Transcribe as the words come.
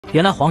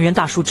原来黄猿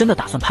大叔真的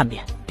打算叛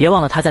变，别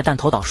忘了他在弹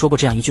头岛说过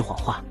这样一句谎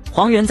话。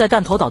黄猿在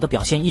弹头岛的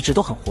表现一直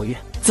都很活跃，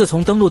自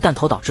从登陆弹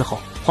头岛之后，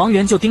黄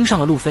猿就盯上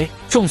了路飞。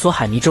众所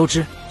海迷周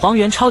知，黄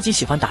猿超级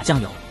喜欢打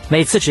酱油，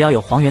每次只要有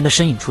黄猿的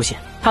身影出现，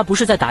他不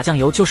是在打酱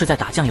油就是在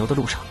打酱油的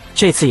路上。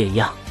这次也一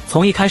样，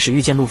从一开始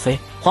遇见路飞，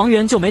黄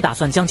猿就没打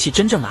算将其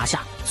真正拿下，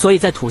所以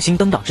在土星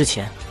登岛之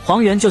前，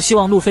黄猿就希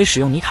望路飞使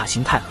用尼卡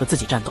形态和自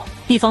己战斗，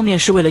一方面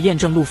是为了验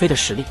证路飞的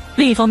实力，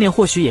另一方面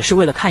或许也是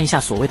为了看一下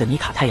所谓的尼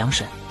卡太阳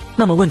神。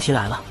那么问题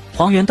来了，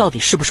黄猿到底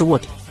是不是卧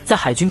底？在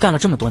海军干了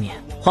这么多年，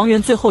黄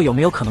猿最后有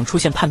没有可能出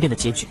现叛变的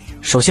结局？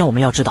首先我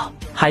们要知道，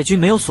海军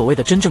没有所谓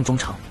的真正忠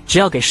诚，只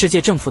要给世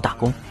界政府打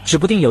工，指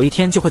不定有一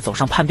天就会走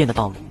上叛变的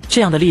道路。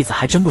这样的例子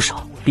还真不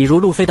少，比如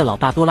路飞的老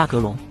爸多拉格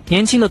隆，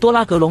年轻的多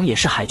拉格隆也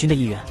是海军的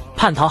一员，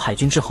叛逃海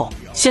军之后，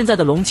现在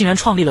的龙竟然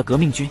创立了革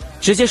命军，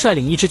直接率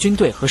领一支军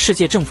队和世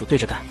界政府对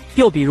着干。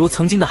又比如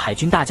曾经的海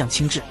军大将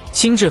青雉，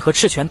青雉和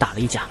赤犬打了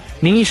一架，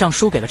名义上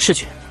输给了赤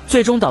犬，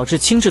最终导致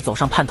青雉走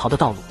上叛逃的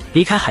道路。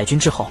离开海军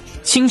之后，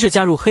青雉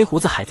加入黑胡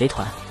子海贼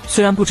团，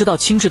虽然不知道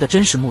青雉的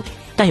真实目的，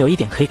但有一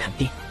点可以肯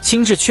定，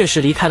青雉确实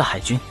离开了海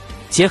军。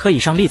结合以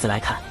上例子来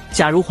看，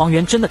假如黄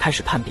猿真的开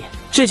始叛变，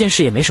这件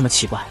事也没什么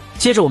奇怪。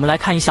接着我们来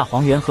看一下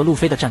黄猿和路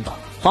飞的战斗。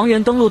黄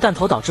猿登陆弹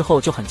头岛之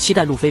后就很期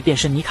待路飞变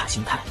身尼卡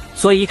形态，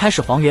所以一开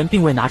始黄猿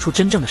并未拿出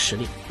真正的实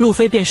力。路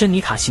飞变身尼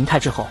卡形态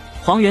之后，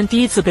黄猿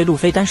第一次被路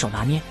飞单手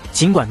拿捏，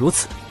尽管如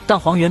此，但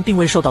黄猿并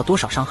未受到多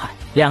少伤害，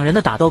两人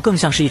的打斗更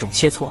像是一种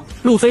切磋。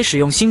路飞使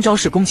用新招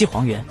式攻击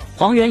黄猿，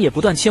黄猿也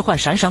不断切换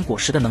闪闪果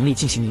实的能力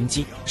进行迎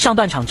击。上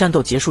半场战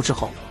斗结束之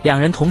后，两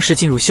人同时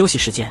进入休息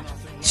时间。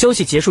休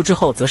息结束之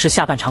后则是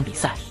下半场比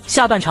赛。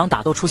下半场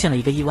打斗出现了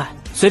一个意外，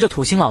随着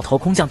土星老头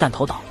空降弹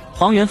头岛，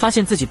黄猿发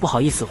现自己不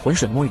好意思浑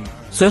水摸鱼，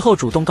随后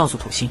主动告诉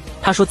土星，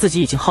他说自己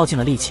已经耗尽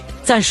了力气，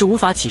暂时无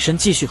法起身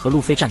继续和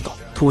路飞战斗。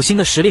土星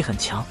的实力很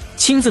强，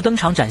亲自登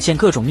场展现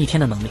各种逆天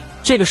的能力。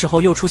这个时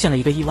候又出现了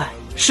一个意外，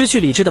失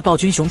去理智的暴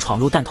君熊闯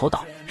入弹头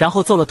岛，然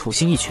后揍了土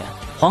星一拳。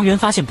黄猿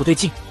发现不对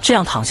劲，这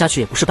样躺下去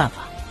也不是办法，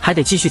还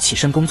得继续起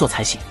身工作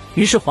才行。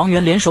于是黄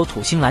猿联手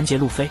土星拦截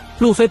路飞，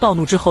路飞暴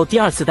怒之后第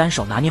二次单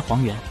手拿捏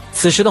黄猿。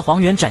此时的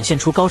黄猿展现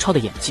出高超的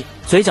演技，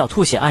嘴角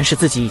吐血暗示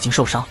自己已经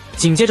受伤。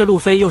紧接着路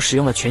飞又使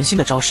用了全新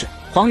的招式，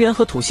黄猿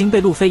和土星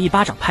被路飞一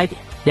巴掌拍扁，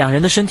两人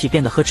的身体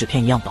变得和纸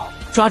片一样薄。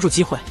抓住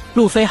机会，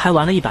路飞还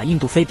玩了一把印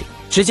度飞饼，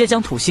直接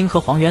将土星和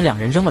黄猿两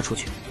人扔了出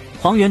去。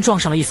黄猿撞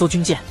上了一艘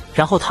军舰，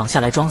然后躺下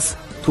来装死。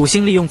土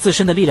星利用自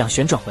身的力量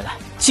旋转回来，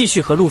继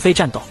续和路飞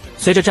战斗。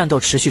随着战斗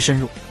持续深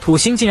入，土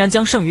星竟然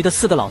将剩余的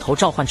4个老头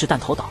召唤至弹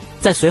头岛。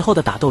在随后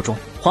的打斗中，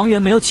黄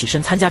猿没有起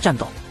身参加战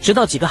斗，直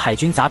到几个海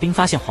军杂兵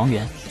发现黄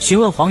猿，询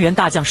问黄猿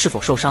大将是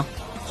否受伤。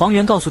黄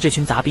猿告诉这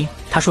群杂兵，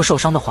他说受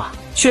伤的话，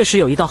确实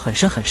有一道很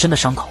深很深的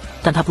伤口，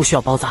但他不需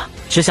要包扎，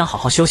只想好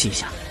好休息一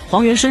下。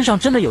黄猿身上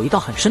真的有一道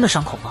很深的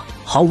伤口吗？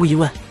毫无疑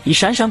问，以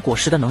闪闪果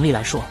实的能力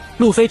来说，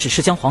路飞只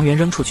是将黄猿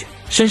扔出去，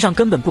身上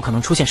根本不可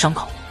能出现伤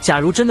口。假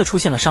如真的出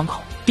现了伤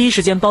口，第一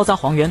时间包扎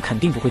黄猿肯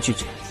定不会拒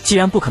绝。既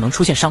然不可能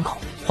出现伤口，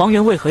黄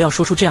猿为何要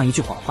说出这样一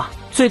句谎话？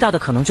最大的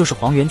可能就是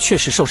黄猿确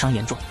实受伤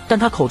严重，但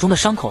他口中的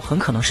伤口很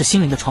可能是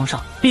心灵的创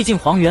伤。毕竟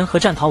黄猿和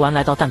战逃丸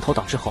来到弹头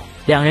岛之后，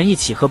两人一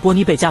起和波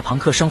妮贝加庞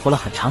克生活了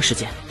很长时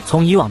间。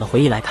从以往的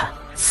回忆来看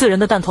，4人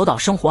的弹头岛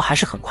生活还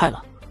是很快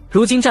乐。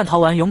如今战逃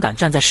丸勇敢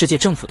站在世界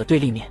政府的对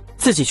立面，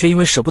自己却因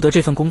为舍不得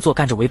这份工作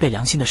干着违背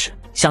良心的事。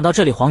想到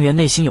这里，黄猿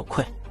内心有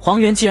愧。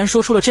黄猿既然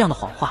说出了这样的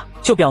谎话，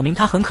就表明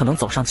他很可能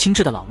走上青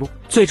雉的老路，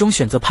最终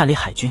选择叛离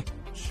海军。